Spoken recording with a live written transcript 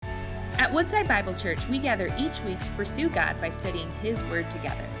At Woodside Bible Church, we gather each week to pursue God by studying His Word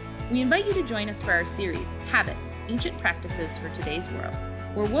together. We invite you to join us for our series, Habits, Ancient Practices for Today's World,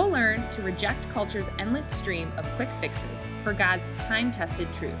 where we'll learn to reject culture's endless stream of quick fixes for God's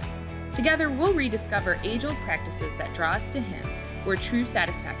time-tested truth. Together, we'll rediscover age-old practices that draw us to Him, where true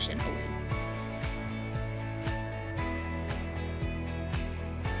satisfaction awaits.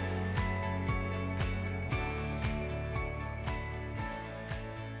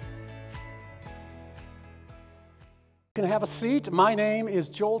 You can have a seat. My name is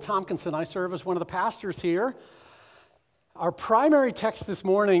Joel Tompkinson. I serve as one of the pastors here. Our primary text this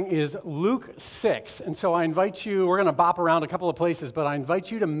morning is Luke 6, and so I invite you, we're going to bop around a couple of places, but I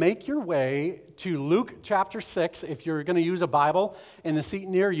invite you to make your way to Luke chapter 6. If you're going to use a Bible in the seat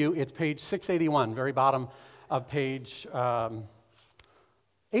near you, it's page 681, very bottom of page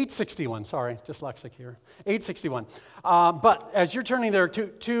 861, sorry, dyslexic here, 861. But as you're turning there,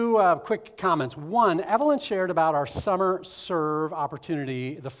 two quick comments. One, Evelyn shared about our summer serve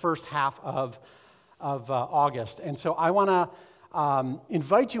opportunity the first half of August. And so I want to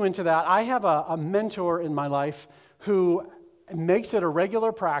invite you into that. I have a mentor in my life who makes it a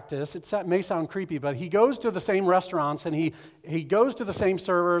regular practice. It may sound creepy, but he goes to the same restaurants and he goes to the same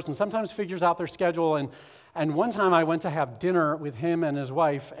servers and sometimes figures out their schedule. And one time I went to have dinner with him and his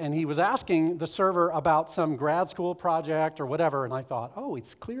wife, and he was asking the server about some grad school project or whatever, and I thought, oh,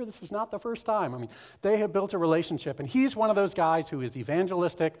 it's clear this is not the first time. I mean, they have built a relationship, and he's one of those guys who is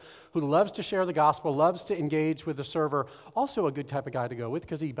evangelistic, who loves to share the gospel, loves to engage with the server, also a good type of guy to go with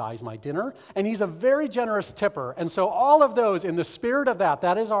because he buys my dinner, and he's a very generous tipper. And so all of those, in the spirit of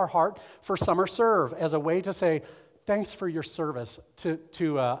that is our heart for Summer Serve as a way to say, thanks for your service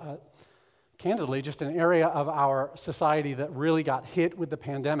to candidly, just an area of our society that really got hit with the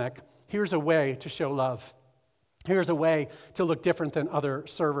pandemic. Here's a way to show love. Here's a way to look different than other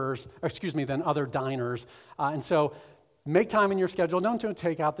than other diners. And so make time in your schedule. Don't do a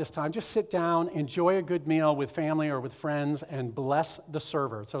takeout this time. Just sit down, enjoy a good meal with family or with friends, and bless the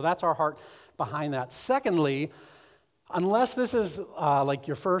server. So that's our heart behind that. Secondly, unless this is like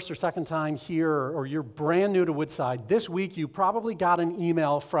your first or second time here or you're brand new to Woodside, this week you probably got an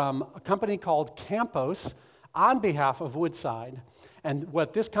email from a company called Campos on behalf of Woodside. And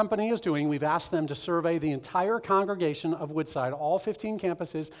what this company is doing, we've asked them to survey the entire congregation of Woodside, all 15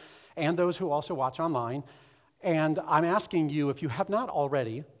 campuses, and those who also watch online. And I'm asking you, if you have not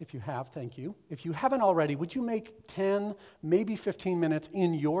already, if you have, thank you. If you haven't already, would you make 10, maybe 15 minutes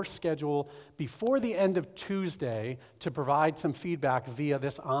in your schedule before the end of Tuesday to provide some feedback via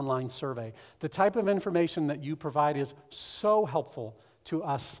this online survey? The type of information that you provide is so helpful to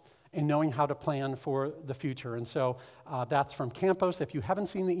us in knowing how to plan for the future. And so that's from Campos. If you haven't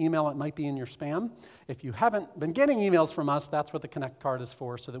seen the email, it might be in your spam. If you haven't been getting emails from us, that's what the Connect card is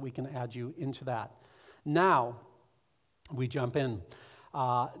for, so that we can add you into that. Now, we jump in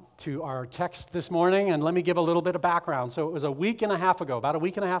to our text this morning, and let me give a little bit of background. So it was about a week and a half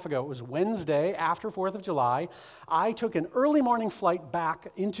ago, it was Wednesday after 4th of July. I took an early morning flight back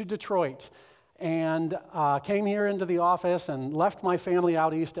into Detroit and came here into the office and left my family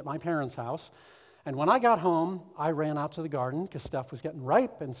out east at my parents' house. And when I got home, I ran out to the garden because stuff was getting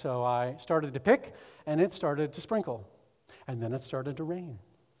ripe, and so I started to pick, and it started to sprinkle. And then it started to rain.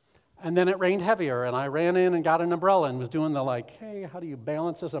 And then it rained heavier, and I ran in and got an umbrella and was doing the hey, how do you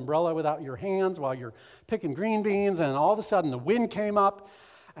balance this umbrella without your hands while you're picking green beans? And all of a sudden, the wind came up,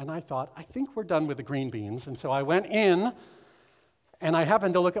 and I thought, I think we're done with the green beans. And so I went in, and I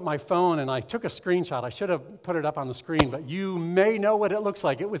happened to look at my phone, and I took a screenshot. I should have put it up on the screen, but you may know what it looks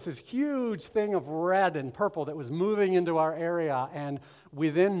like. It was this huge thing of red and purple that was moving into our area, and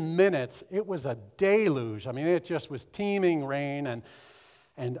within minutes, it was a deluge. I mean, it just was teeming rain, and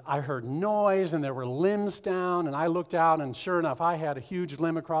I heard noise, and there were limbs down, and I looked out, and sure enough, I had a huge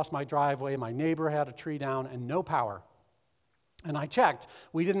limb across my driveway. My neighbor had a tree down, and no power. And I checked.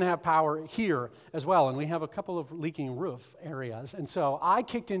 We didn't have power here as well, and we have a couple of leaking roof areas. And so I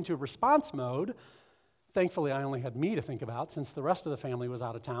kicked into response mode. Thankfully, I only had me to think about since the rest of the family was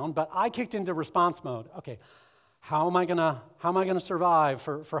out of town, but I kicked into response mode. Okay, how am I gonna survive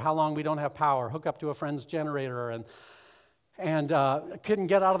for how long we don't have power? Hook up to a friend's generator, and couldn't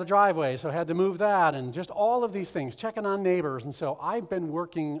get out of the driveway, so I had to move that, and just all of these things, checking on neighbors. And so I've been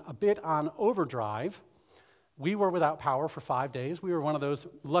working a bit on overdrive. We were without power for 5 days. We were one of those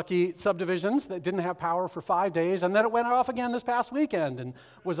lucky subdivisions that didn't have power for 5 days, and then it went off again this past weekend and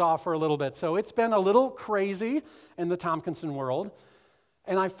was off for a little bit. So it's been a little crazy in the Tompkinson world.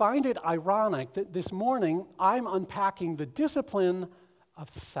 And I find it ironic that this morning I'm unpacking the discipline of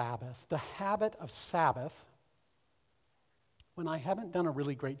Sabbath, the habit of Sabbath, when I haven't done a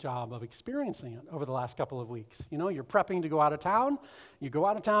really great job of experiencing it over the last couple of weeks. You know, you're prepping to go out of town, you go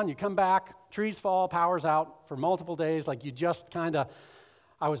out of town, you come back, trees fall, power's out for multiple days, like you just kind of,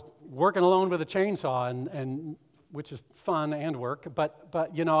 I was working alone with a chainsaw, and which is fun and work,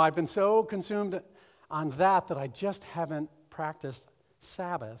 but you know, I've been so consumed on that I just haven't practiced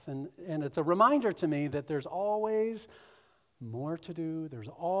Sabbath, and it's a reminder to me that there's always more to do, there's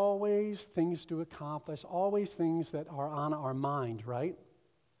always things to accomplish, always things that are on our mind, right?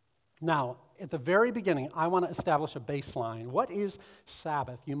 Now, at the very beginning, I want to establish a baseline. What is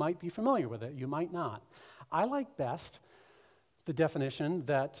Sabbath? You might be familiar with it, you might not. I like best the definition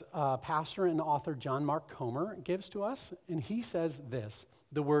that pastor and author John Mark Comer gives to us, and he says this: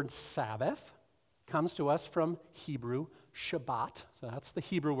 the word Sabbath comes to us from Hebrew Shabbat, so that's the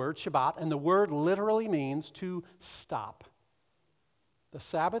Hebrew word Shabbat, and the word literally means to stop. The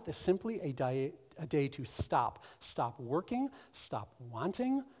Sabbath is simply a day to stop. Stop working, stop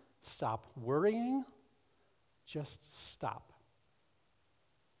wanting, stop worrying, just stop.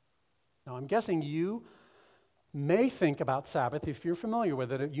 Now, I'm guessing you may think about Sabbath, if you're familiar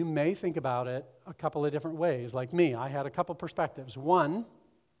with it, you may think about it a couple of different ways. Like me, I had a couple perspectives. One,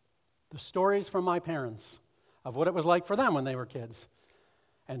 the stories from my parents of what it was like for them when they were kids.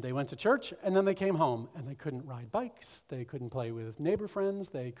 And they went to church, and then they came home, and they couldn't ride bikes, they couldn't play with neighbor friends,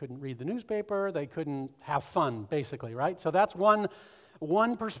 they couldn't read the newspaper, they couldn't have fun, basically, right? So that's one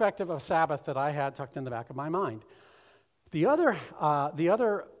perspective of Sabbath that I had tucked in the back of my mind. The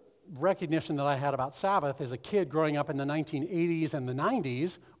other recognition that I had about Sabbath as a kid growing up in the 1980s and the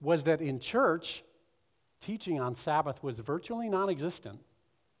 90s was that in church, teaching on Sabbath was virtually non-existent.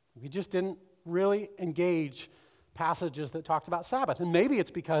 We just didn't really engage passages that talked about Sabbath. And maybe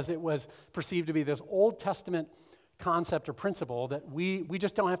it's because it was perceived to be this Old Testament concept or principle that we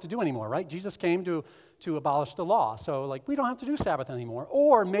just don't have to do anymore, right? Jesus came to abolish the law. So, like, we don't have to do Sabbath anymore.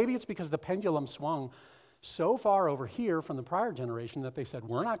 Or maybe it's because the pendulum swung so far over here from the prior generation that they said,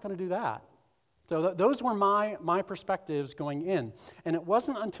 we're not going to do that. So those were my perspectives going in. And it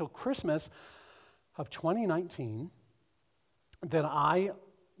wasn't until Christmas of 2019 that I,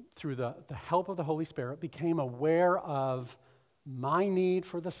 through the help of the Holy Spirit, became aware of my need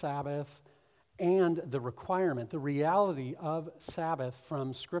for the Sabbath and the requirement, the reality of Sabbath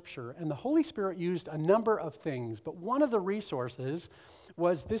from Scripture. And the Holy Spirit used a number of things, but one of the resources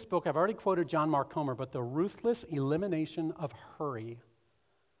was this book. I've already quoted John Mark Comer, but The Ruthless Elimination of Hurry.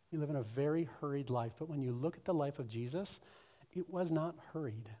 We live in a very hurried life, but when you look at the life of Jesus, it was not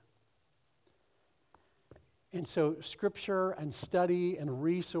hurried. And so Scripture and study and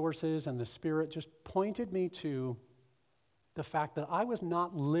resources and the Spirit just pointed me to the fact that I was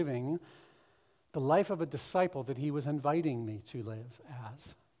not living the life of a disciple that he was inviting me to live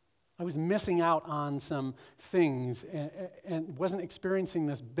as. I was missing out on some things and wasn't experiencing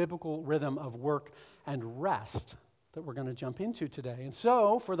this biblical rhythm of work and rest that we're going to jump into today. And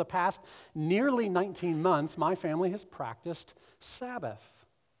so for the past nearly 19 months, my family has practiced Sabbath.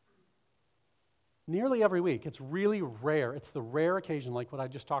 Nearly every week. It's really rare. It's the rare occasion, like what I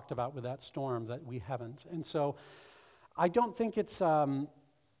just talked about with that storm, that we haven't. And so I don't think it's an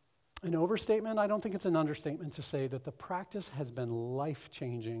overstatement. I don't think it's an understatement to say that the practice has been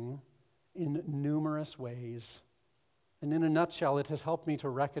life-changing in numerous ways. And in a nutshell, it has helped me to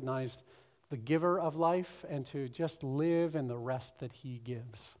recognize the giver of life and to just live in the rest that he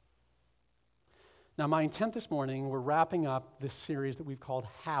gives. Now, my intent this morning, we're wrapping up this series that we've called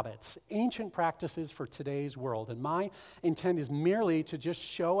Habits, Ancient Practices for Today's World. And my intent is merely to just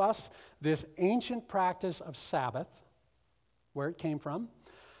show us this ancient practice of Sabbath, where it came from,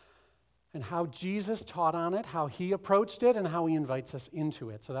 and how Jesus taught on it, how he approached it, and how he invites us into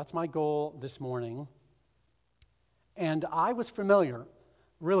it. So that's my goal this morning. And I was familiar,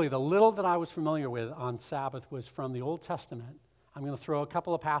 really the little that I was familiar with on Sabbath was from the Old Testament. I'm going to throw a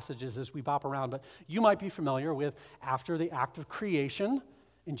couple of passages as we bop around, but you might be familiar with after the act of creation.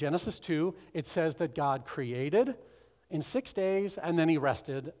 In Genesis 2, it says that God created in 6 days, and then he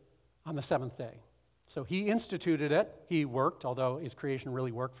rested on the seventh day. So he instituted it. He worked, although his creation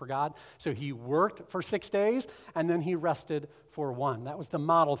really worked for God. So he worked for 6 days, and then he rested for one. That was the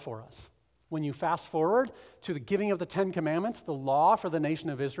model for us. When you fast forward to the giving of the Ten Commandments, the law for the nation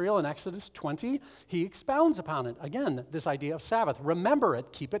of Israel in Exodus 20, he expounds upon it. Again, this idea of Sabbath. Remember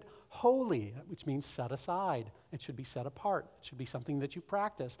it, keep it holy, which means set aside. It should be set apart. It should be something that you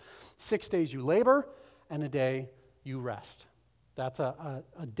practice. 6 days you labor, and a day you rest. That's a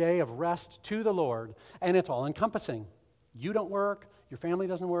day of rest to the Lord, and it's all-encompassing. You don't work, your family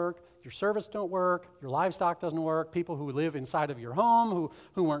doesn't work, your servants don't work, your livestock doesn't work, people who live inside of your home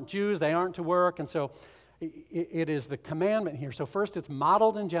who weren't Jews, they aren't to work, and so It is the commandment here. So first it's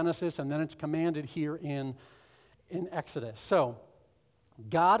modeled in Genesis, and then it's commanded here in Exodus. So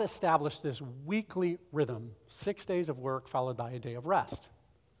God established this weekly rhythm, 6 days of work followed by a day of rest.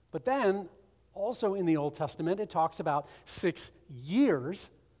 But then, also in the Old Testament, it talks about 6 years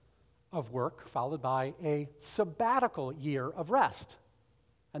of work followed by a sabbatical year of rest.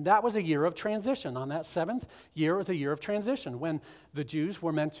 And that was a year of transition. On that 7th year was a year of transition when the Jews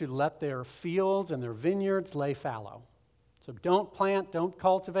were meant to let their fields and their vineyards lay fallow. So don't plant, don't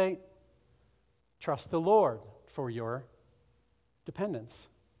cultivate. Trust the Lord for your dependence.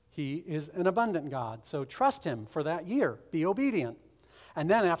 He is an abundant God. So trust him for that year. Be obedient. And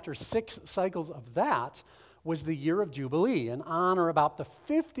then after 6 cycles of that was the year of Jubilee. And on or about the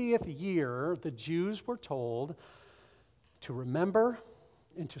 50th year, the Jews were told to remember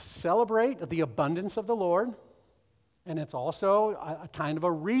and to celebrate the abundance of the Lord. And it's also a kind of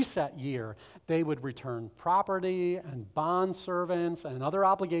a reset year. They would return property and bond servants and other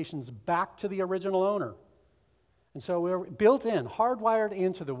obligations back to the original owner. And so we're built in, hardwired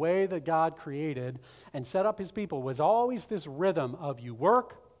into the way that God created and set up his people was always this rhythm of you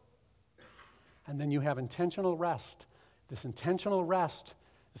work, and then you have intentional rest. This intentional rest,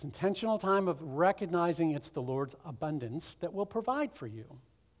 this intentional time of recognizing it's the Lord's abundance that will provide for you.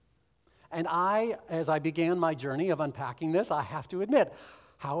 And as I began my journey of unpacking this, I have to admit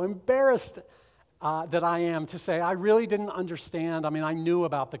how embarrassed that I am to say I really didn't understand. I mean, I knew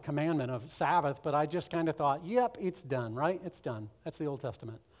about the commandment of Sabbath, but I just kind of thought, yep, it's done, right? It's done. That's the Old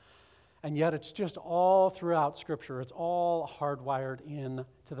Testament. And yet it's just all throughout Scripture. It's all hardwired in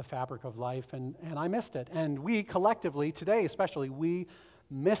to the fabric of life, and I missed it. And we collectively, today especially, we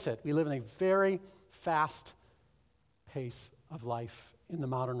miss it. We live in a very fast pace of life in the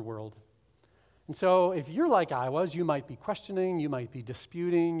modern world. And so if you're like I was, you might be questioning, you might be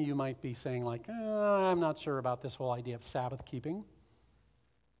disputing, you might be saying like, I'm not sure about this whole idea of Sabbath keeping.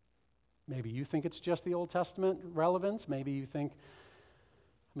 Maybe you think it's just the Old Testament relevance. Maybe you think,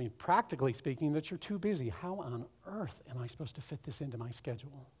 practically speaking, that you're too busy. How on earth am I supposed to fit this into my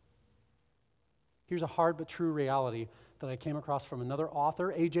schedule? Here's a hard but true reality that I came across from another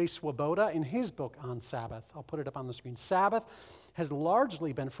author, A.J. Swoboda, in his book on Sabbath. I'll put it up on the screen. Sabbath has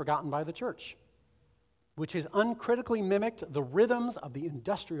largely been forgotten by the church, which has uncritically mimicked the rhythms of the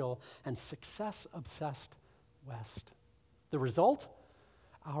industrial and success-obsessed West. The result?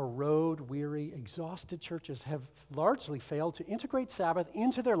 Our road-weary, exhausted churches have largely failed to integrate Sabbath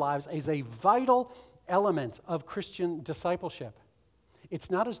into their lives as a vital element of Christian discipleship. It's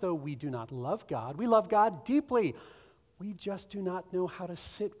not as though we do not love God. We love God deeply. We just do not know how to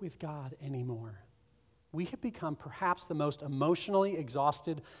sit with God anymore. We have become perhaps the most emotionally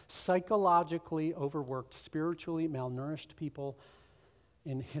exhausted, psychologically overworked, spiritually malnourished people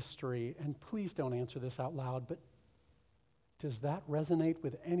in history. And please don't answer this out loud, but does that resonate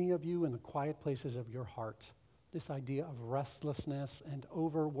with any of you in the quiet places of your heart? This idea of restlessness and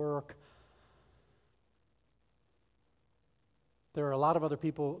overwork. There are a lot of other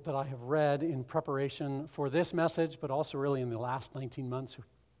people that I have read in preparation for this message, but also really in the last 19 months.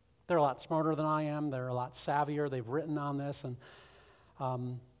 They're a lot smarter than I am. They're a lot savvier. They've written on this.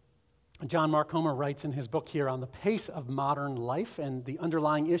 And John Mark Comer writes in his book here on the pace of modern life and the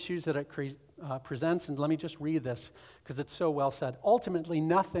underlying issues that it presents. And let me just read this because it's so well said. Ultimately,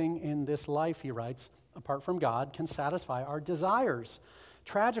 nothing in this life, he writes, apart from God, can satisfy our desires.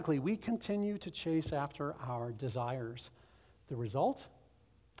 Tragically, we continue to chase after our desires. The result?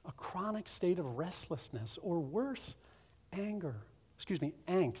 A chronic state of restlessness, or worse,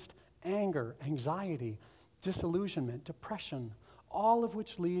 angst, anger, anxiety, disillusionment, depression, all of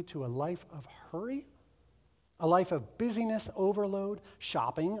which lead to a life of hurry, a life of busyness, overload,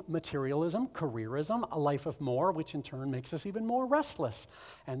 shopping, materialism, careerism, a life of more, which in turn makes us even more restless.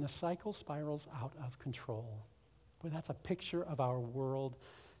 And the cycle spirals out of control. Boy, that's a picture of our world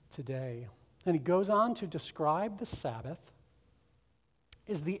today. And he goes on to describe the Sabbath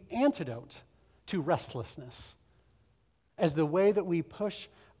as the antidote to restlessness, as the way that we push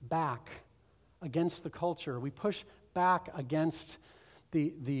back against the culture. We push back against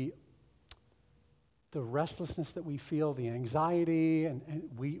the restlessness that we feel, the anxiety, and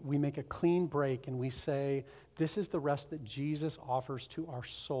we make a clean break and we say, this is the rest that Jesus offers to our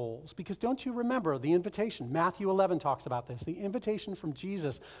souls. Because don't you remember the invitation? Matthew 11 talks about this. The invitation from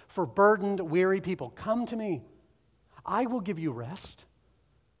Jesus for burdened, weary people. Come to me. I will give you rest.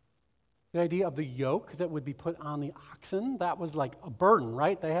 The idea of the yoke that would be put on the oxen, that was like a burden,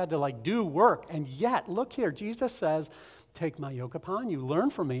 right? They had to do work. And yet, look here, Jesus says, take my yoke upon you. Learn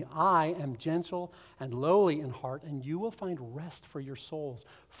from me. I am gentle and lowly in heart, and you will find rest for your souls.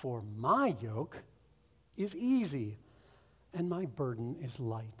 For my yoke is easy, and my burden is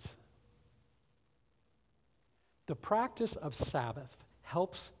light. The practice of Sabbath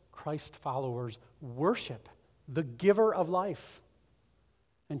helps Christ followers worship the giver of life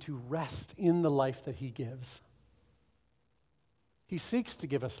and to rest in the life that he gives. He seeks to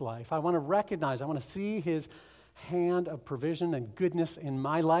give us life. I want to see his hand of provision and goodness in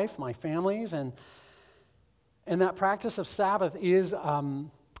my life, my family's, and that practice of Sabbath is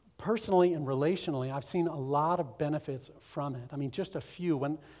personally and relationally, I've seen a lot of benefits from it. I mean, just a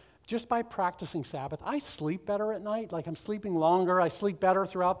few. Just by practicing Sabbath, I sleep better at night. Like I'm sleeping longer. I sleep better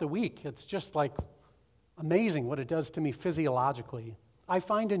throughout the week. It's just like amazing what it does to me physiologically. I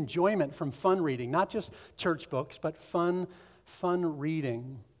find enjoyment from fun reading, not just church books, but fun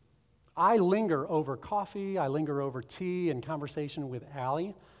reading. I linger over coffee. I linger over tea and conversation with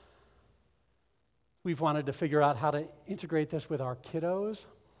Allie. We've wanted to figure out how to integrate this with our kiddos.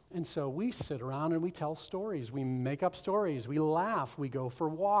 And so we sit around and we tell stories. We make up stories. We laugh. We go for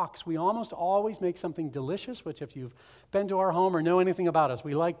walks. We almost always make something delicious, which if you've been to our home or know anything about us,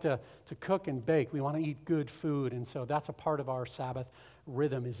 we like to cook and bake. We want to eat good food. And so that's a part of our Sabbath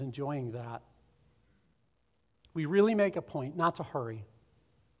rhythm, is enjoying that. We really make a point not to hurry,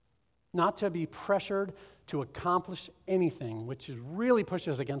 not to be pressured to accomplish anything, which really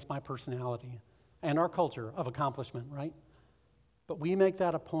pushes against my personality and our culture of accomplishment, right? But we make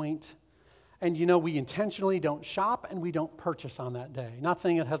that a point, and we intentionally don't shop and we don't purchase on that day. Not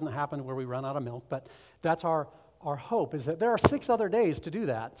saying it hasn't happened where we run out of milk, but that's our hope, is that there are 6 other days to do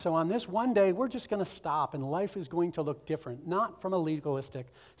that. So on this one day, we're just going to stop, and life is going to look different, not from a legalistic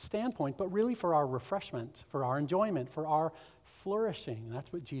standpoint, but really for our refreshment, for our enjoyment, for our flourishing.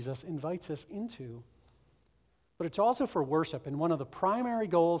 That's what Jesus invites us into. But it's also for worship, and one of the primary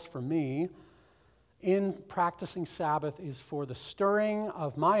goals for me in practicing Sabbath is for the stirring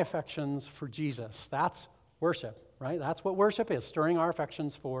of my affections for Jesus. That's worship, right? That's what worship is, stirring our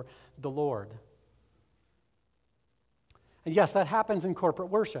affections for the Lord. And yes, that happens in corporate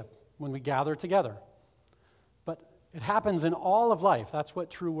worship when we gather together. But it happens in all of life. That's what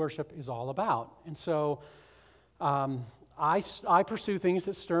true worship is all about. And so I pursue things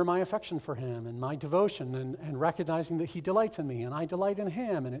that stir my affection for him and my devotion and recognizing that he delights in me and I delight in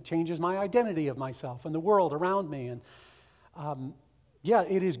him, and it changes my identity of myself and the world around me. And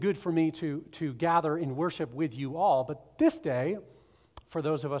it is good for me to gather in worship with you all, but this day, for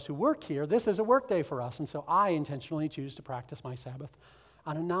those of us who work here, this is a work day for us, and so I intentionally choose to practice my Sabbath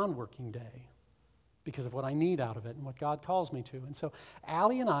on a non-working day because of what I need out of it and what God calls me to. And so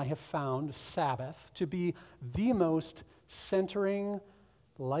Allie and I have found Sabbath to be the most centering,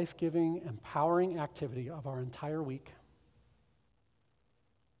 life-giving, empowering activity of our entire week.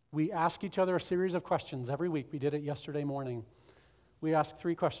 We ask each other a series of questions every week. We did it yesterday morning. We ask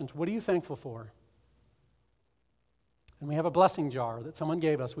 3 questions. What are you thankful for? And we have a blessing jar that someone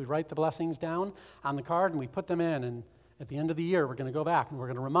gave us. We write the blessings down on the card and we put them in, and at the end of the year, we're going to go back and we're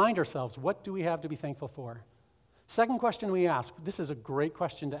going to remind ourselves, what do we have to be thankful for? Second question we ask, this is a great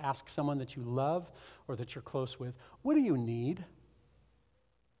question to ask someone that you love or that you're close with. What do you need?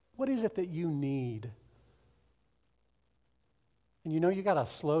 What is it that you need? And you got to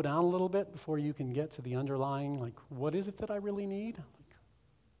slow down a little bit before you can get to the underlying, like, what is it that I really need?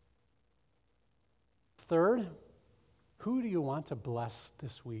 Third, who do you want to bless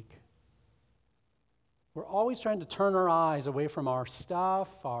this week? We're always trying to turn our eyes away from our stuff,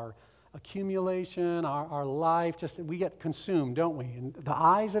 our accumulation, our life. We get consumed, don't we? And the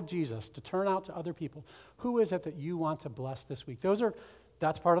eyes of Jesus, to turn out to other people. Who is it that you want to bless this week?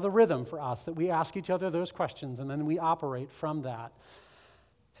 That's part of the rhythm for us, that we ask each other those questions and then we operate from that.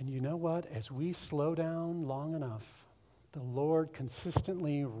 And you know what? As we slow down long enough, the Lord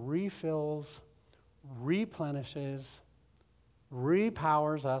consistently refills, replenishes,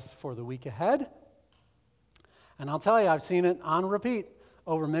 repowers us for the week ahead. And I'll tell you, I've seen it on repeat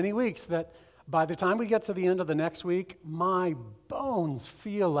over many weeks, that by the time we get to the end of the next week, my bones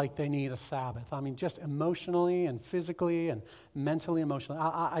feel like they need a Sabbath. I mean, just emotionally and physically and mentally, emotionally.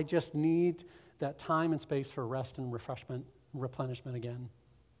 I just need that time and space for rest and refreshment, replenishment again.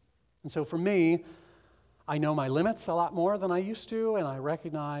 And so for me, I know my limits a lot more than I used to, and I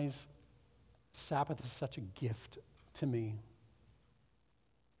recognize Sabbath is such a gift to me.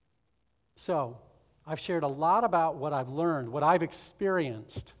 So, I've shared a lot about what I've learned, what I've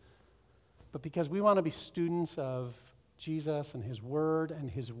experienced, but because we want to be students of Jesus and his word and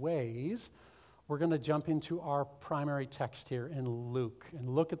his ways, we're going to jump into our primary text here in Luke and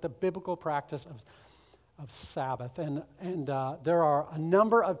look at the biblical practice of Sabbath. And there are a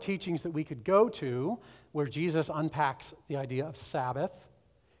number of teachings that we could go to where Jesus unpacks the idea of Sabbath.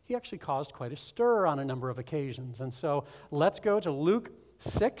 he actually caused quite a stir on a number of occasions. And so let's go to Luke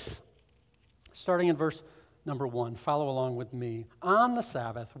 6, starting in verse number 1. Follow along with me. On the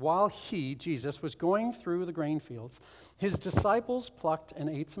Sabbath, while he, Jesus, was going through the grain fields, his disciples plucked and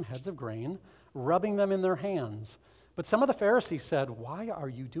ate some heads of grain, rubbing them in their hands. But some of the Pharisees said, "Why are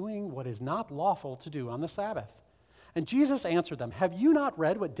you doing what is not lawful to do on the Sabbath?" And Jesus answered them, "Have you not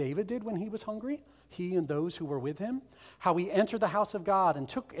read what David did when he was hungry, he and those who were with him? How he entered the house of God and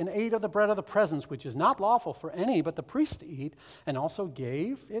took and ate of the bread of the presence, which is not lawful for any but the priest to eat, and also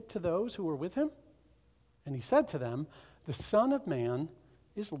gave it to those who were with him? And he said to them, the Son of Man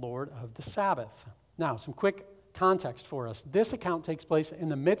is Lord of the Sabbath." Now, some quick context for us. This account takes place in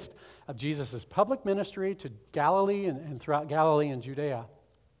the midst of Jesus' public ministry to Galilee and throughout Galilee and Judea.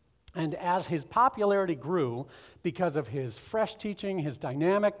 And as his popularity grew because of his fresh teaching, his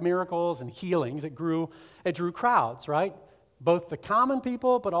dynamic miracles and healings, it drew crowds, right? Both the common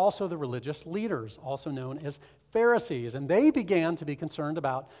people, but also the religious leaders, also known as Pharisees. And they began to be concerned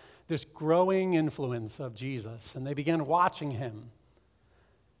about this growing influence of Jesus, and they began watching him.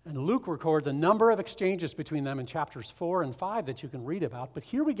 And Luke records a number of exchanges between them in chapters 4 and 5 that you can read about, but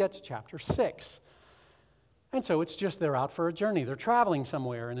here we get to chapter 6. And so it's just they're out for a journey. They're traveling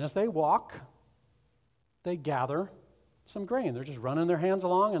somewhere, and as they walk, they gather some grain. They're just running their hands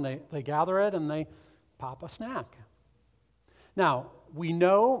along, and they gather it, and they pop a snack. Now, we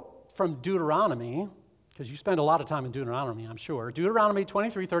know from Deuteronomy, because you spend a lot of time in Deuteronomy, I'm sure, Deuteronomy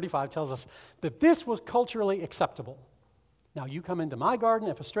 23:35 tells us that this was culturally acceptable. Now, you come into my garden,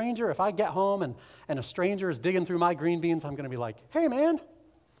 if I get home and a stranger is digging through my green beans, I'm going to be like, "Hey, man."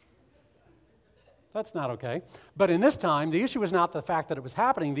 That's not okay. But in this time, the issue was not the fact that it was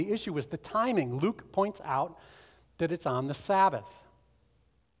happening. The issue was the timing. Luke points out that it's on the Sabbath.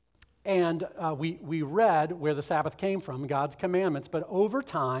 And we read where the Sabbath came from, God's commandments. But over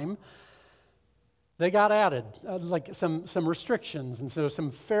time, they got added, like some restrictions. And so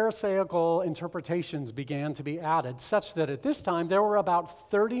some Pharisaical interpretations began to be added, such that at this time, there were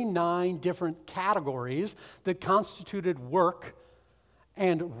about 39 different categories that constituted work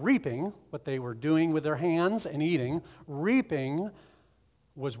and reaping, what they were doing with their hands and eating. Reaping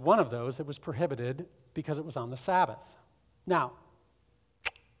was one of those that was prohibited because it was on the Sabbath. Now,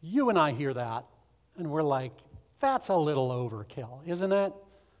 you and I hear that, and we're like, that's a little overkill, isn't it?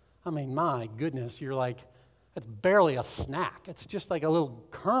 I mean, my goodness, you're like, it's barely a snack. It's just like a little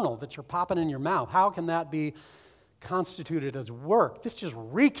kernel that you're popping in your mouth. How can that be constituted as work? This just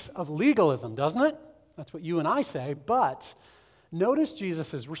reeks of legalism, doesn't it? That's what you and I say, but notice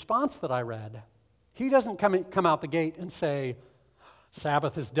Jesus' response that I read. He doesn't come out the gate and say,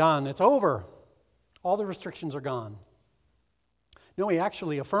 Sabbath is done, it's over. All the restrictions are gone. No, he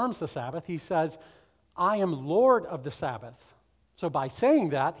actually affirms the Sabbath. He says, I am Lord of the Sabbath. So by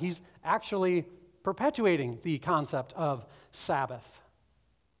saying that, he's actually perpetuating the concept of Sabbath.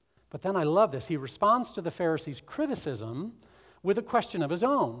 But then I love this. He responds to the Pharisees' criticism with a question of his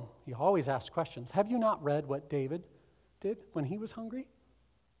own. He always asks questions. Have you not read what David did when he was hungry?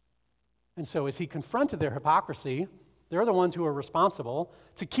 And so as he confronted their hypocrisy, they're the ones who are responsible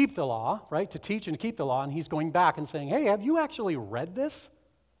to keep the law, right? To teach and keep the law. And he's going back and saying, hey, have you actually read this?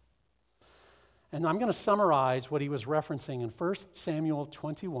 And I'm going to summarize what he was referencing in 1 Samuel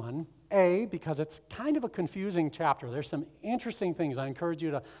 21, because it's kind of a confusing chapter. There's some interesting things. I encourage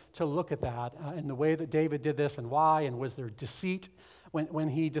you to look at that and the way that David did this and why, and was there deceit when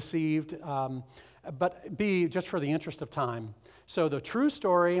he deceived. But B, just for the interest of time. So the true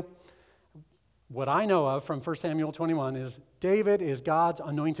story, what I know of from 1 Samuel 21 is David is God's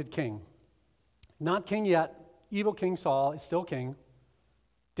anointed king. Not king yet. Evil King Saul is still king.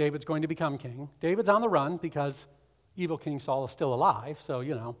 David's going to become king. David's on the run because evil King Saul is still alive, so,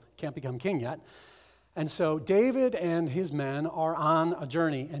 can't become king yet. And so David and his men are on a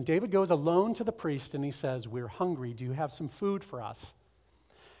journey, and David goes alone to the priest, and he says, we're hungry. Do you have some food for us?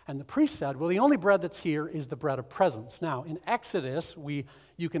 And the priest said, well, the only bread that's here is the bread of presence. Now, in Exodus,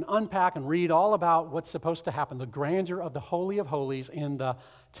 you can unpack and read all about what's supposed to happen, the grandeur of the Holy of Holies in the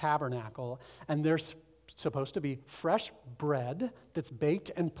tabernacle. And there's supposed to be fresh bread that's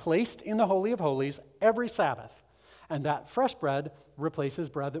baked and placed in the Holy of Holies every Sabbath. And that fresh bread replaces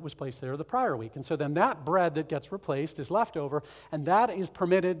bread that was placed there the prior week. And so then that bread that gets replaced is left over, and that is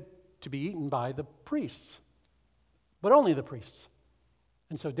permitted to be eaten by the priests, but only the priests.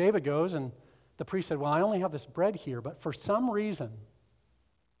 And so David goes, and the priest said, well, I only have this bread here, but for some reason,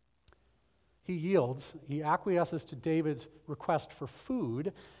 he yields, he acquiesces to David's request for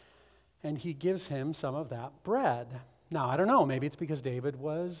food, and he gives him some of that bread. Now, I don't know, maybe it's because David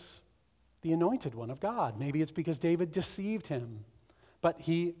was the anointed one of God. Maybe it's because David deceived him. But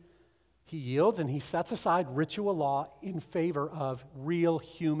he yields and he sets aside ritual law in favor of real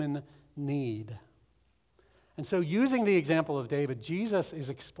human need. And so, using the example of David, Jesus is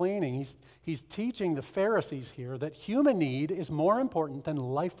explaining, he's teaching the Pharisees here that human need is more important than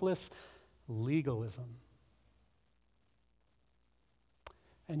lifeless legalism.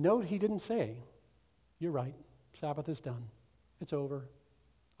 And note, he didn't say, you're right, Sabbath is done, it's over,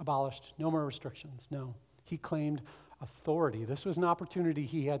 abolished, no more restrictions. No, he claimed authority. This was an opportunity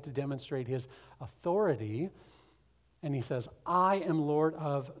he had to demonstrate his authority. And he says, I am Lord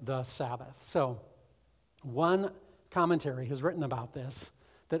of the Sabbath. So, one commentary has written about this,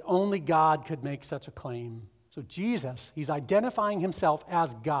 that only God could make such a claim. So Jesus, he's identifying himself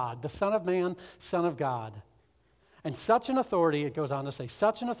as God, the Son of Man, Son of God. And such an authority, it goes on to say,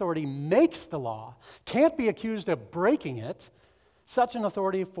 such an authority makes the law, can't be accused of breaking it. Such an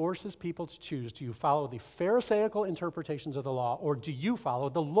authority forces people to choose. Do you follow the Pharisaical interpretations of the law, or do you follow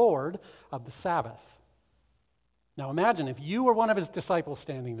the Lord of the Sabbath? Now imagine if you were one of his disciples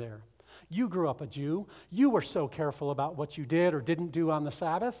standing there. You grew up a Jew. You were so careful about what you did or didn't do on the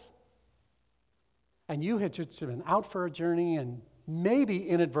Sabbath. And you had just been out for a journey and maybe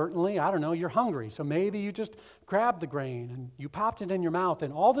inadvertently, I don't know, you're hungry. So maybe you just grabbed the grain and you popped it in your mouth,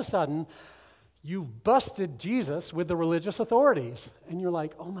 and all of a sudden, you've busted Jesus with the religious authorities. And you're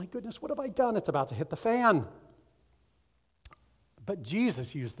like, oh my goodness, what have I done? It's about to hit the fan. But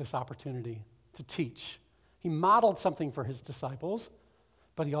Jesus used this opportunity to teach. He modeled something for his disciples,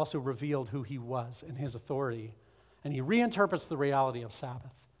 but he also revealed who he was and his authority. And he reinterprets the reality of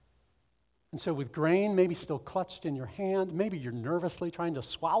Sabbath. And so with grain maybe still clutched in your hand, maybe you're nervously trying to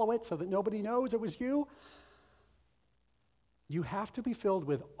swallow it so that nobody knows it was you, you have to be filled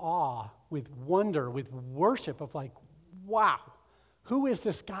with awe, with wonder, with worship of like, wow, who is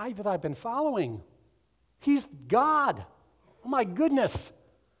this guy that I've been following? He's God. Oh my goodness.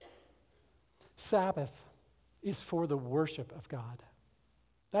 Sabbath is for the worship of God.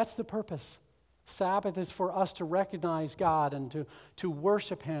 That's the purpose. Sabbath is for us to recognize God and to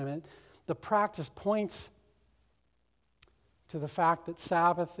worship him. And the practice points to the fact that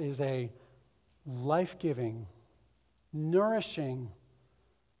Sabbath is a life-giving, nourishing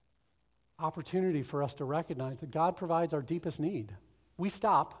opportunity for us to recognize that God provides our deepest need. We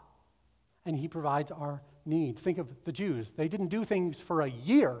stop, and he provides our need. Think of the Jews. They didn't do things for a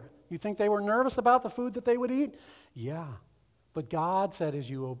year. You think they were nervous about the food that they would eat? Yeah. But God said, as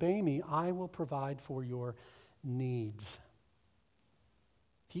you obey me, I will provide for your needs.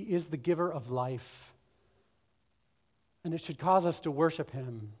 He is the giver of life, and it should cause us to worship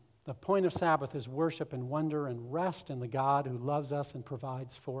him. The point of Sabbath is worship and wonder and rest in the God who loves us and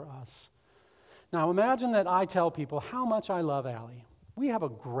provides for us. Now imagine that I tell people how much I love Allie. We have a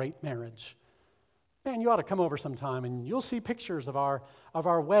great marriage. Man, you ought to come over sometime and you'll see pictures of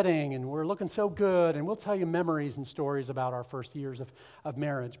our wedding, and we're looking so good, and we'll tell you memories and stories about our first years of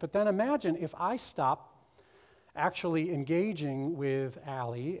marriage. But then imagine if I stop actually engaging with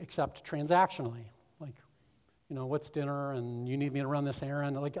Allie except transactionally. Like, you know, what's dinner, and you need me to run this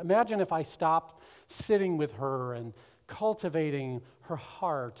errand. Like, imagine if I stopped sitting with her and cultivating her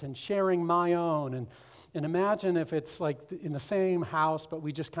heart and sharing my own. And imagine if it's like in the same house, but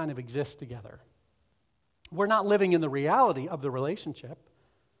we just kind of exist together. We're not living in the reality of the relationship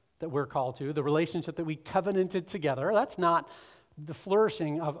that we're called to, the relationship that we covenanted together. That's not, the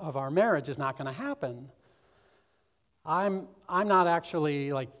flourishing of our marriage is not going to happen. I'm not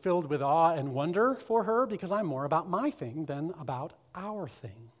actually like filled with awe and wonder for her because I'm more about my thing than about our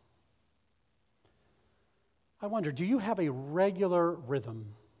thing. I wonder, do you have a regular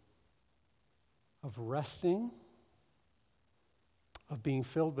rhythm of resting, of being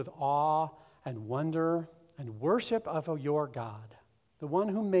filled with awe and wonder and worship of your God, the one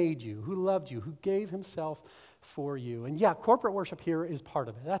who made you, who loved you, who gave himself for you? And yeah, corporate worship here is part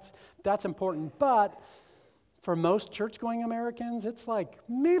of it. That's important, but for most church-going Americans, it's like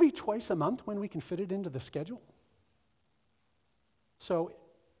maybe twice a month when we can fit it into the schedule. So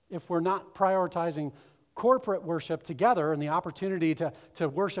if we're not prioritizing corporate worship together and the opportunity to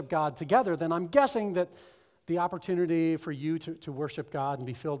worship God together, then I'm guessing that the opportunity for you to worship God and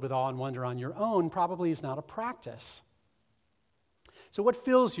be filled with awe and wonder on your own probably is not a practice. So what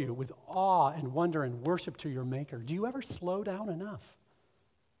fills you with awe and wonder and worship to your Maker? Do you ever slow down enough?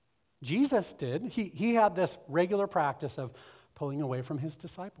 Jesus did. He had this regular practice of pulling away from his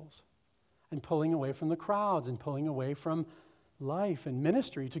disciples and pulling away from the crowds and pulling away from life and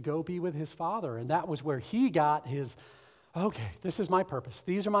ministry to go be with his Father. And that was where he got his, okay, this is my purpose.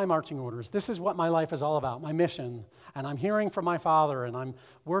 These are my marching orders. This is what my life is all about, my mission. And I'm hearing from my Father, and I'm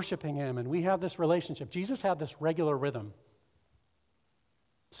worshiping him, and we have this relationship. Jesus had this regular rhythm.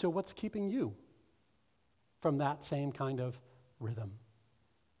 So what's keeping you from that same kind of rhythm?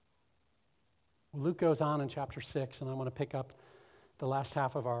 Well, Luke goes on in chapter 6, and I want to pick up the last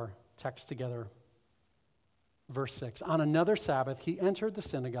half of our text together. Verse 6, on another Sabbath, he entered the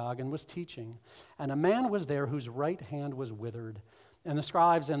synagogue and was teaching, and a man was there whose right hand was withered. And the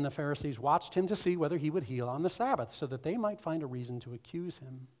scribes and the Pharisees watched him to see whether he would heal on the Sabbath, so that they might find a reason to accuse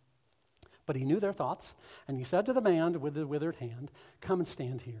him. But he knew their thoughts, and he said to the man with the withered hand, come and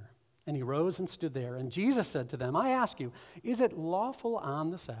stand here. And he rose and stood there. And Jesus said to them, I ask you, is it lawful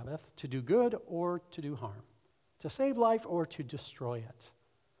on the Sabbath to do good or to do harm, to save life or to destroy it?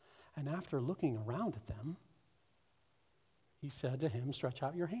 And after looking around at them, he said to him, stretch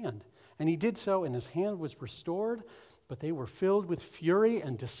out your hand. And he did so, and his hand was restored. But they were filled with fury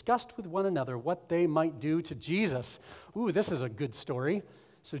and discussed with one another what they might do to Jesus. Ooh, this is a good story.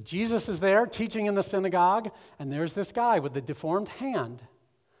 So Jesus is there teaching in the synagogue, and there's this guy with the deformed hand.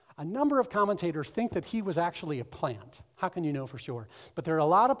 A number of commentators think that he was actually a plant. How can you know for sure? But there are a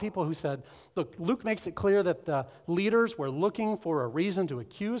lot of people who said, look, Luke makes it clear that the leaders were looking for a reason to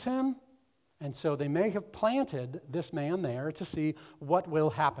accuse him, and so they may have planted this man there to see what will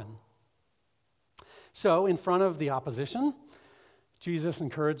happen. So in front of the opposition, Jesus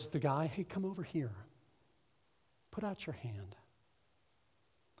encouraged the guy, hey, come over here. Put out your hand.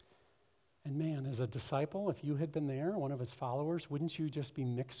 And man, as a disciple, if you had been there, one of his followers, wouldn't you just be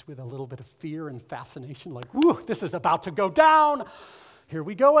mixed with a little bit of fear and fascination, like, whoo, this is about to go down. Here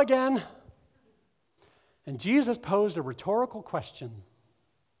we go again. And Jesus posed a rhetorical question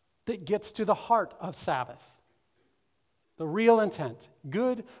that gets to the heart of Sabbath. The real intent,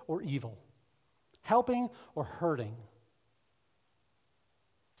 good or evil, helping or hurting.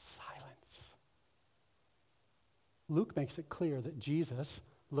 Silence. Luke makes it clear that Jesus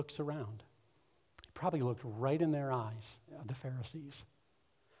looks around. He probably looked right in their eyes, the Pharisees.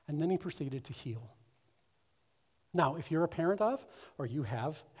 And then he proceeded to heal. Now, if you're a parent of, or you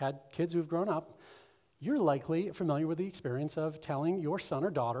have had kids who've grown up, you're likely familiar with the experience of telling your son or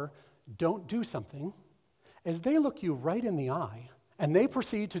daughter, don't do something, as they look you right in the eye, and they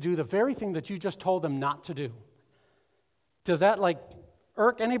proceed to do the very thing that you just told them not to do. Does that,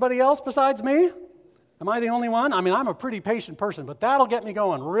 irk anybody else besides me? Am I the only one? I mean, I'm a pretty patient person, but that'll get me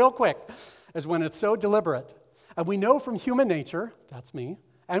going real quick, is when it's so deliberate. And we know from human nature, that's me,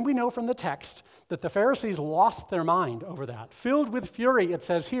 and we know from the text that the Pharisees lost their mind over that. Filled with fury, it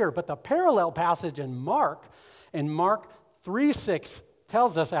says here, but the parallel passage in Mark 3:6,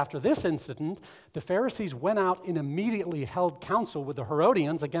 tells us after this incident, the Pharisees went out and immediately held counsel with the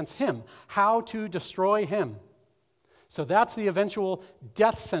Herodians against him, how to destroy him. So that's the eventual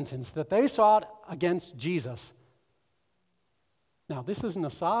death sentence that they sought against Jesus. Now, this is an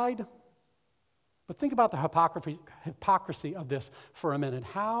aside, but think about the hypocrisy of this for a minute.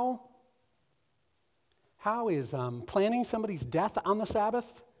 How is planning somebody's death on the Sabbath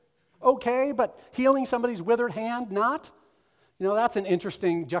okay, but healing somebody's withered hand not? You know, that's an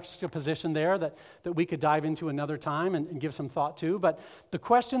interesting juxtaposition there that we could dive into another time and give some thought to. But the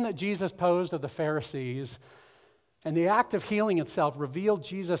question that Jesus posed of the Pharisees and the act of healing itself revealed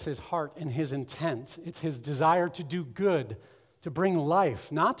Jesus' heart and his intent. It's his desire to do good, to bring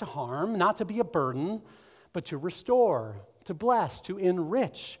life, not to harm, not to be a burden, but to restore, to bless, to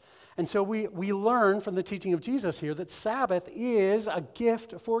enrich. And so we learn from the teaching of Jesus here that Sabbath is a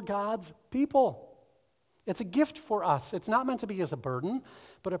gift for God's people. It's a gift for us. It's not meant to be as a burden,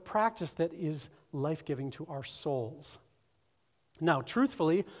 but a practice that is life-giving to our souls. Now,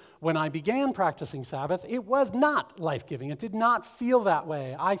 truthfully, when I began practicing Sabbath, it was not life-giving. It did not feel that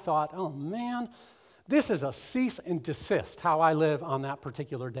way. I thought, oh man, this is a cease and desist how I live on that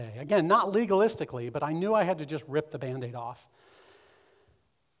particular day. Again, not legalistically, but I knew I had to just rip the Band-Aid off.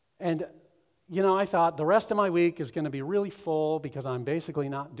 And, I thought the rest of my week is going to be really full because I'm basically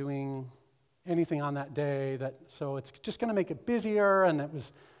not doing anything on that day, so it's just going to make it busier, and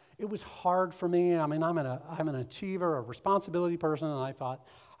it was hard for me. I mean, I'm an achiever, a responsibility person, and I thought,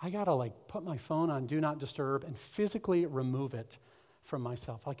 I got to put my phone on Do Not Disturb and physically remove it from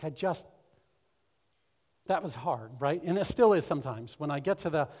myself. That was hard, right? And it still is sometimes. When I get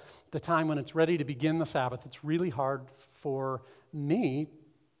to the time when it's ready to begin the Sabbath, it's really hard for me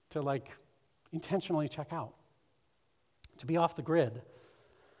to intentionally check out, to be off the grid.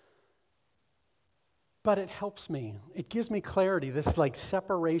 But it helps me. It gives me clarity. This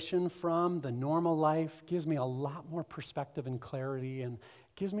separation from the normal life gives me a lot more perspective and clarity, and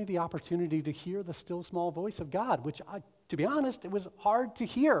gives me the opportunity to hear the still small voice of God, which, to be honest, it was hard to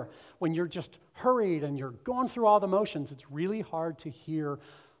hear when you're just hurried and you're going through all the motions. It's really hard to hear,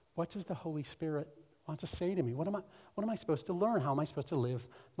 what does the Holy Spirit want to say to me? What am I supposed to learn? How am I supposed to live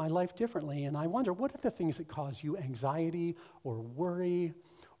my life differently? And I wonder, what are the things that cause you anxiety or worry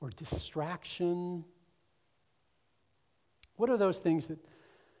or distraction? What are those things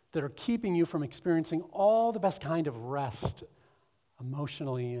that are keeping you from experiencing all the best kind of rest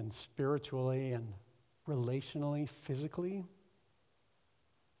emotionally and spiritually and relationally, physically?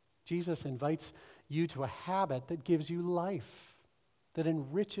 Jesus invites you to a habit that gives you life, that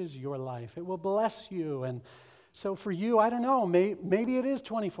enriches your life. It will bless you. And so for you, I don't know, maybe it is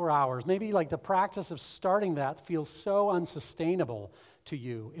 24 hours. Maybe like the practice of starting that feels so unsustainable to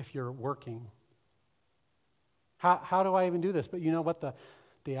you if you're working. How do I even do this? But you know what?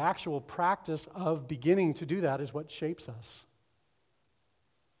 The actual practice of beginning to do that is what shapes us.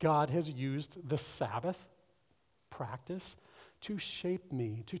 God has used the Sabbath practice to shape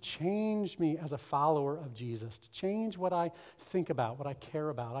me, to change me as a follower of Jesus, to change what I think about, what I care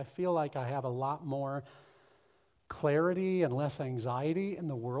about. I feel like I have a lot more clarity and less anxiety in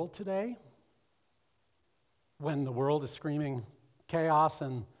the world today. When the world is screaming chaos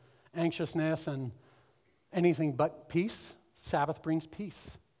and anxiousness and anything but peace, Sabbath brings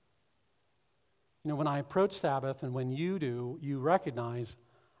peace. You know, when I approach Sabbath and when you do, you recognize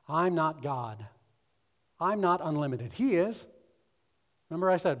I'm not God. I'm not unlimited. He is. Remember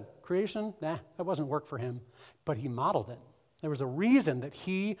I said, creation, that wasn't work for him, but he modeled it. There was a reason that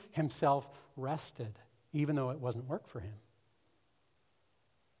he himself rested, even though it wasn't work for him.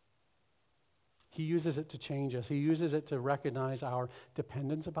 He uses it to change us. He uses it to recognize our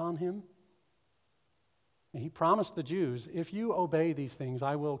dependence upon him. And he promised the Jews, if you obey these things,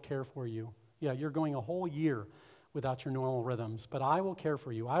 I will care for you. Yeah, you're going a whole year without your normal rhythms, but I will care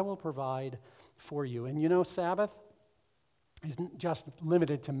for you. I will provide for you. And you know, Sabbath isn't just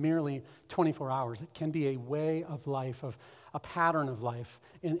limited to merely 24 hours. It can be a way of life, of a pattern of life.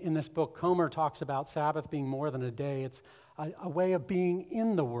 In this book, Comer talks about Sabbath being more than a day. It's a way of being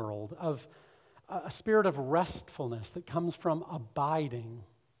in the world, of a spirit of restfulness that comes from abiding,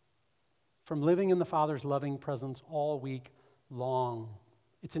 from living in the Father's loving presence all week long.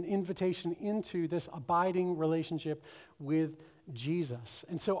 It's an invitation into this abiding relationship with Jesus.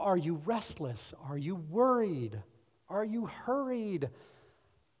 And so are you restless? Are you worried? Are you hurried?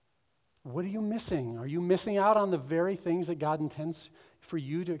 What are you missing? Are you missing out on the very things that God intends for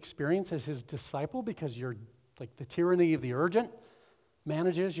you to experience as his disciple because you're like the tyranny of the urgent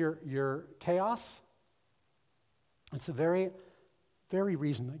manages your chaos? It's the very, very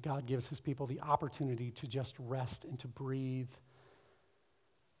reason that God gives his people the opportunity to just rest and to breathe.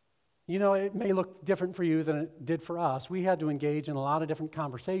 You know, it may look different for you than it did for us. We had to engage in a lot of different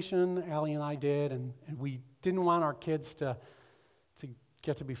conversation, Allie and I did, and we didn't want our kids to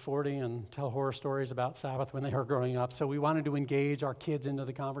get to be 40 and tell horror stories about Sabbath when they were growing up. So we wanted to engage our kids into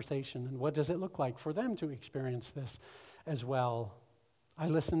the conversation. And what does it look like for them to experience this as well? I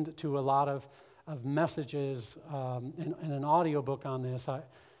listened to a lot of messages and an audiobook on this.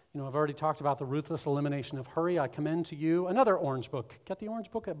 I've already talked about the ruthless elimination of hurry. I commend to you another orange book. Get the orange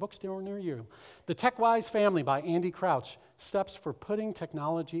book at bookstore near you. The Tech-Wise Family by Andy Crouch. Steps for putting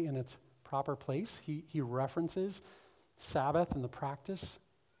technology in its proper place. He references Sabbath and the practice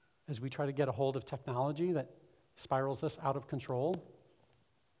as we try to get a hold of technology that spirals us out of control.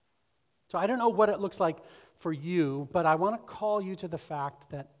 So I don't know what it looks like for you, but I want to call you to the fact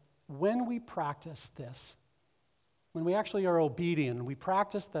that when we practice this, when we actually are obedient, we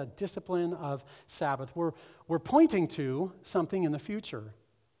practice the discipline of Sabbath, we're pointing to something in the future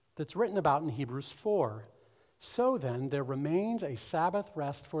that's written about in Hebrews 4. So then, there remains a Sabbath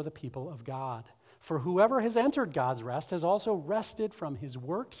rest for the people of God. For whoever has entered God's rest has also rested from his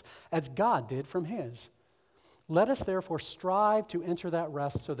works as God did from his. Let us therefore strive to enter that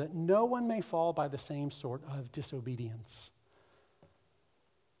rest so that no one may fall by the same sort of disobedience.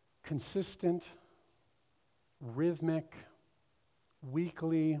 Consistent, rhythmic,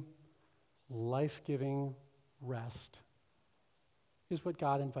 weekly, life-giving rest is what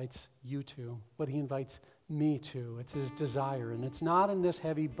God invites you to, what he invites me to. It's his desire, and it's not in this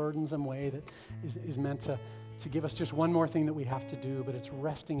heavy, burdensome way that is meant to give us just one more thing that we have to do, but it's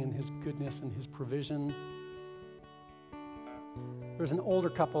resting in his goodness and his provision. There was an older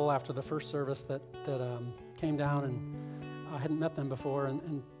couple after the first service that came down, and I hadn't met them before,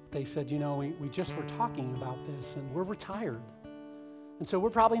 and they said, we just were talking about this, and we're retired. And so we're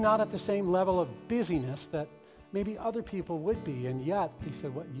probably not at the same level of busyness that maybe other people would be, and yet, they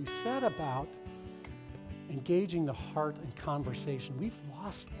said, what you said about engaging the heart in conversation, we've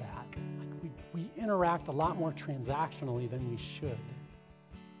lost that. Like we interact a lot more transactionally than we should.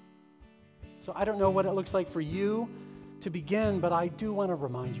 So I don't know what it looks like for you to begin, but I do want to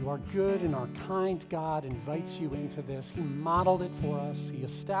remind you, our good and our kind God invites you into this. He modeled it for us. He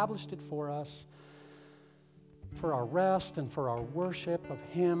established it for us, for our rest and for our worship of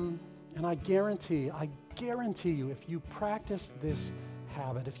Him. And I guarantee you, if you practice this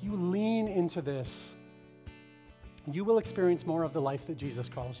habit, if you lean into this, you will experience more of the life that Jesus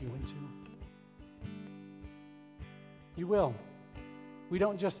calls you into. You will. We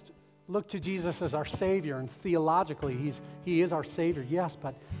don't just look to Jesus as our Savior, and theologically, He is our Savior, yes,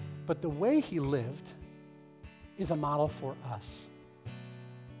 but the way He lived is a model for us.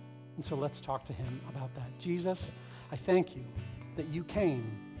 And so let's talk to Him about that. Jesus, I thank you that you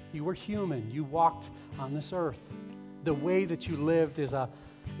came. You were human. You walked on this earth. The way that you lived is a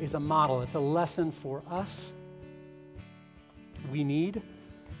model. It's a lesson for us. We need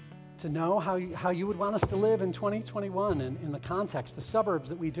to know how you would want us to live in 2021 and in the context, the suburbs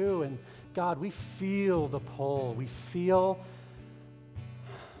that we do. And God, we feel the pull. We feel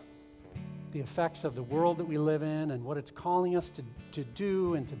the effects of the world that we live in and what it's calling us to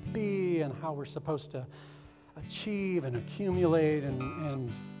do and to be and how we're supposed to achieve and accumulate.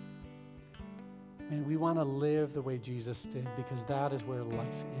 And we want to live the way Jesus did, because that is where life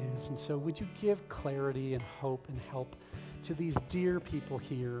is. And so would you give clarity and hope and help to these dear people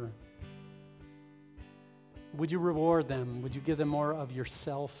here? Would you reward them? Would you give them more of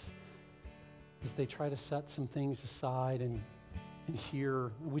yourself as they try to set some things aside and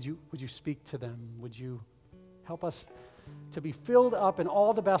hear? Would you speak to them? Would you help us to be filled up in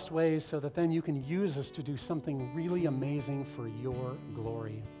all the best ways so that then you can use us to do something really amazing for your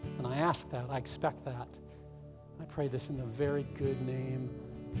glory? And I ask that, I expect that. I pray this in the very good name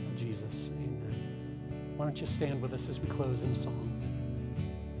of Jesus. Amen. Why don't you stand with us as we close in song?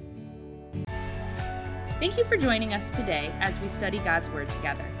 Thank you for joining us today as we study God's Word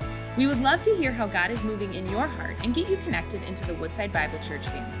together. We would love to hear how God is moving in your heart and get you connected into the Woodside Bible Church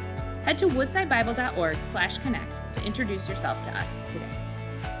family. Head to woodsidebible.org/connect to introduce yourself to us today.